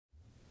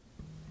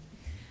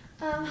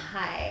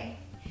Hi.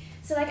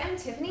 So I'm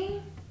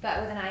Tiffany,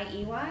 but with an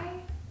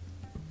I-E-Y,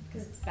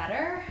 because it's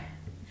better.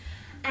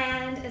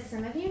 And as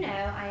some of you know,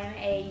 I am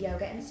a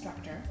yoga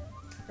instructor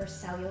for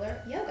Cellular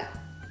Yoga.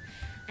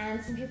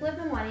 And some people have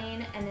been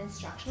wanting an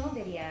instructional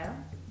video,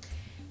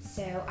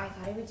 so I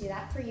thought I would do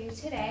that for you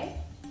today.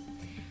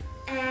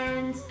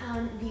 And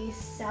the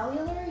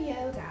Cellular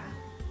Yoga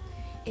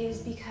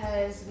is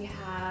because we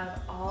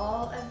have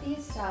all of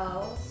these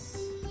cells,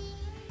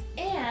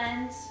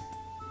 and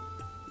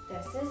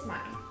this is mine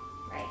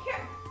right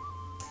here.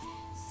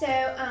 So,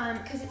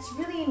 because it's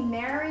really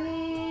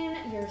marrying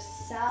your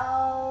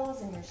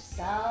cells and your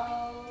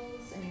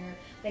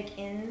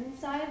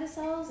inside the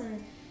cells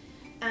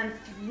and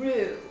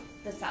through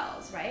the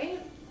cells, right?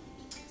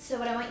 So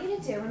what I want you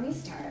to do when we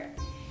start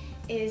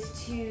is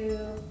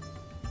to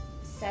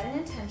set an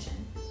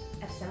intention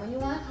of someone you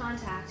want to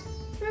contact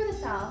through the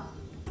cell,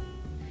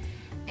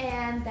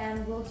 and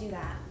then we'll do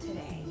that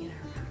today in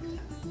our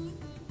practice.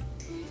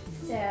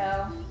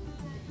 So,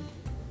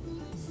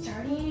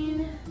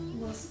 starting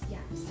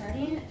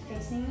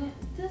facing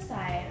the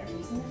side or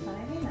facing the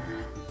front of your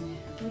mat,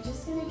 we're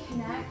just going to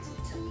connect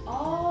to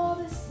all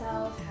the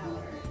cell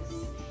towers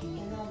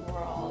in the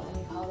world, and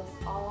we call this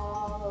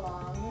all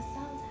along the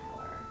cell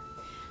tower.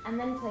 And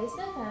then place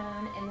the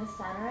phone in the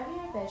center of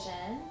your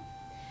vision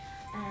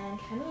and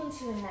coming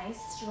into a nice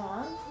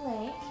strong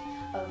plank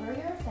over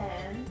your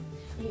phone.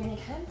 You're going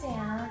to come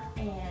down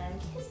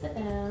and kiss the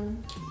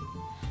phone,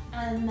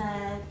 and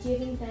then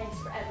giving thanks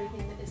for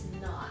everything that is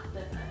not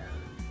the phone.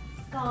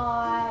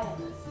 Sky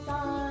and the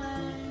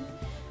sun,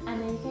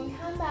 and then you can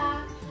come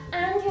back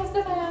and kiss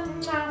the phone,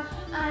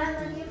 and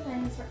then give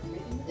thanks for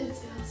everything. It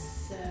feels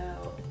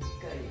so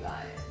good, you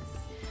guys.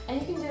 And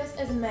you can do this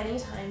as many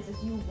times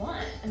as you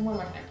want. And one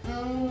more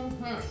time.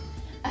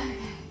 Okay.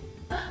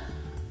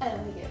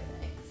 And we give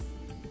thanks.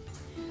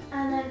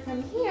 And then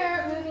from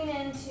here, moving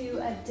into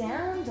a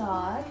down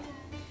dog,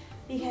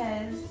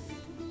 because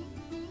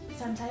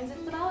sometimes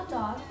it's about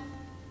dog,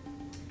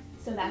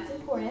 so that's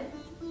important.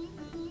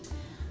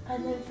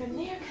 And then from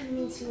there,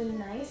 coming into a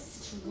nice,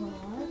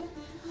 strong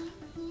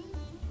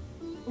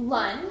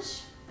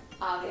lunge,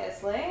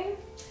 obviously.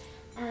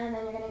 And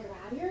then you're going to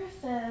grab your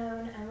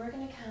phone, and we're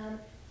going to come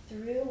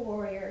through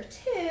Warrior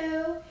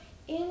 2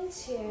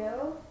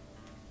 into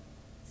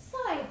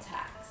side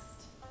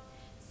text.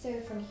 So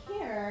from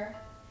here,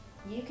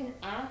 you can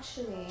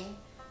actually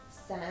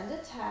send a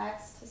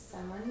text to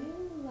someone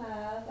you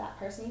love, that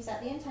person you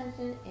set the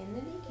intention in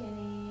the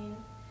beginning,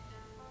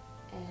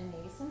 and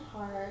maybe some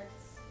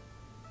hearts.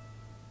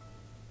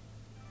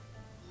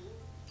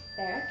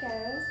 There it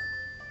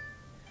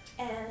goes.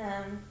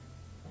 And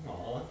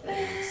aw,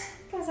 thanks.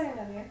 because I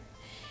love you.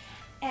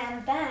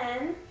 And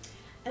then,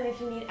 if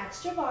you need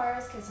extra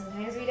bars, because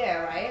sometimes we do,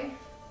 right?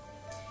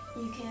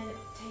 You can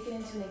take it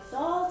into an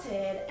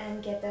exalted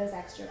and get those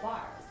extra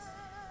bars.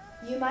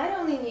 You might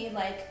only need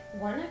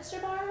one extra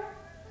bar,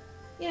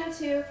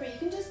 two, for you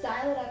can just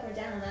dial it up or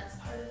down. That's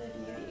part of the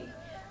beauty.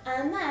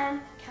 And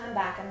then come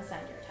back and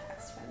send your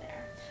text from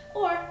there.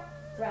 Or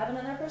grab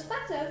another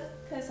perspective,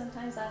 because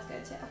sometimes that's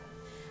good too.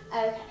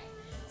 Okay,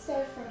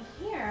 so from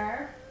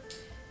here,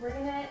 we're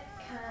gonna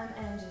come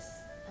and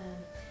just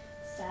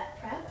set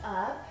prep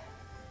up,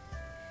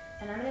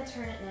 and I'm gonna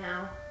turn it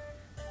now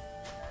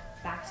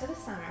back to the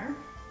center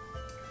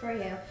for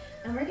you,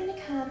 and we're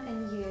gonna come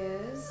and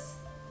use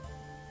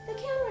the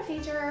camera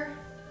feature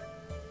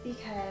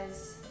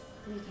because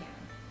we can.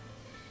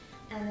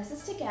 And this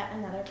is to get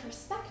another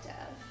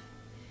perspective.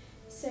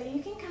 So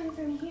you can come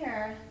from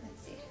here,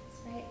 let's see, it's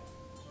right,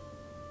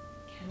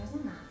 camera's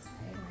on that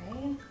side,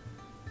 right?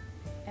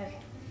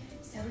 Okay,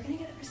 so we're gonna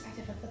get a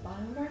perspective of the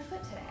bottom of our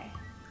foot today.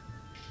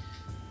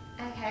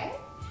 Okay,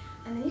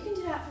 and then you can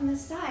do that from the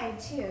side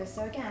too.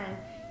 So again,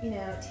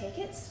 take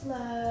it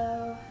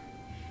slow,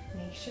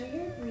 make sure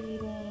you're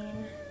breathing,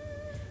 and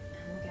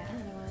we'll get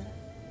another one.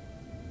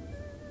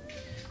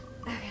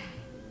 Okay,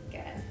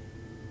 good.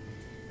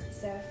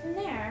 So from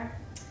there,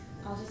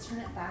 I'll just turn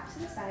it back to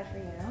the side for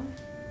you.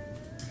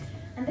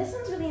 And this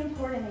one's really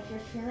important if you're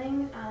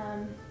feeling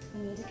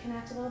you need to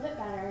connect a little bit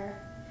better.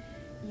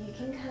 You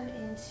can come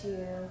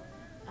into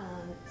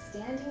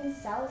standing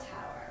cell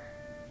tower.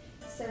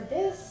 So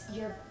this,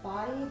 your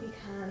body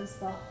becomes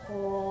the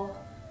whole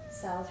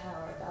cell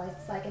tower.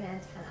 It's like an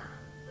antenna.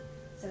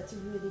 So it's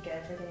really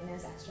good for getting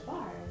those extra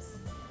bars.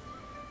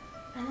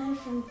 And then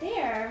from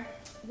there,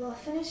 we'll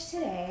finish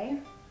today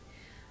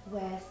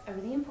with a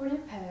really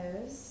important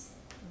pose.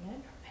 I'm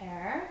going to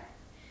prepare,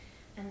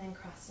 and then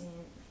crossing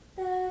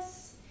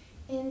this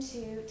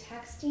into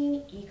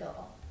texting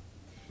eagle.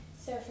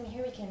 So from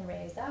here we can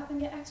raise up and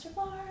get extra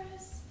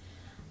bars.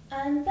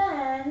 And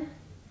then,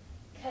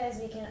 because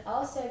we can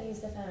also use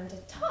the phone to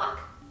talk,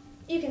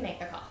 you can make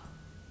the call.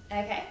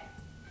 Okay?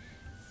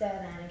 So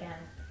then again,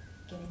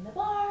 getting the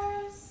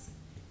bars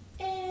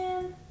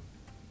and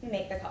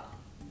make the call.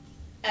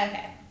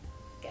 Okay,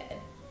 good.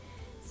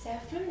 So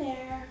from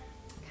there,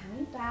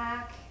 coming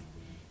back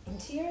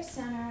into your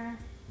center,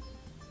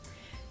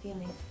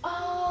 feeling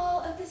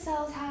all of the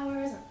cell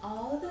towers and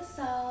all of the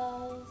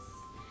cells,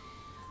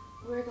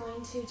 we're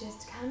going to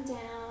just come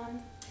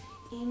down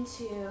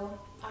into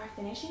our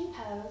finishing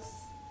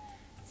pose,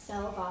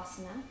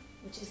 Savasana,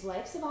 which is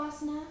like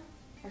Savasana,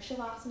 or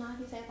Shavasana if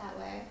you say it that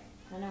way.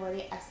 I don't know where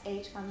the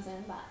SH comes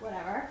in, but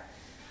whatever.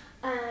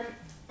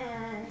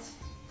 And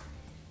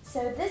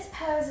so this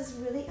pose is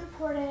really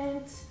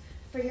important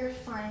for your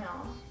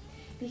final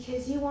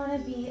because you want to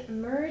be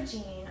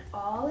merging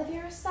all of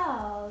your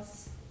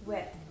cells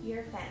with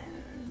your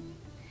phone.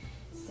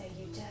 So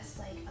you just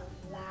like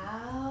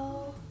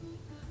allow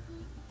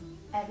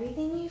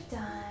everything you've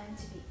done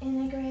to be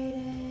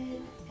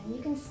integrated, and you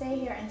can stay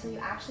here until you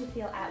actually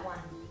feel at one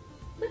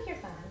with your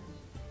phone.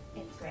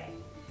 It's great.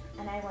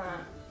 And I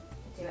won't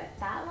do it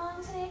that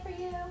long today for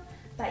you,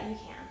 but you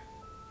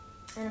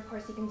can. And of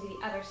course you can do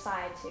the other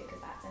side too, because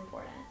that's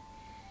important.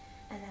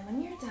 And then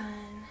when you're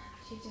done,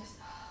 you just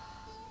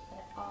let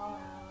it all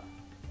out.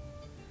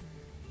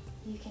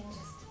 You can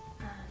just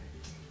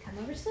come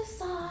over to the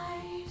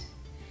side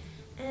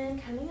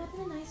and coming up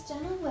in a nice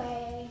gentle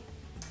way,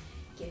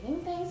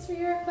 giving thanks for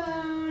your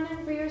phone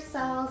and for your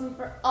cells and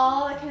for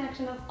all the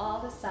connection of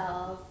all the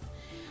cells.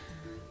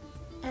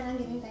 And I'm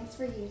giving thanks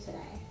for you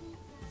today.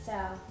 So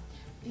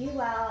be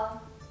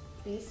well,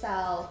 be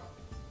cell,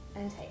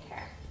 and take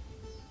care.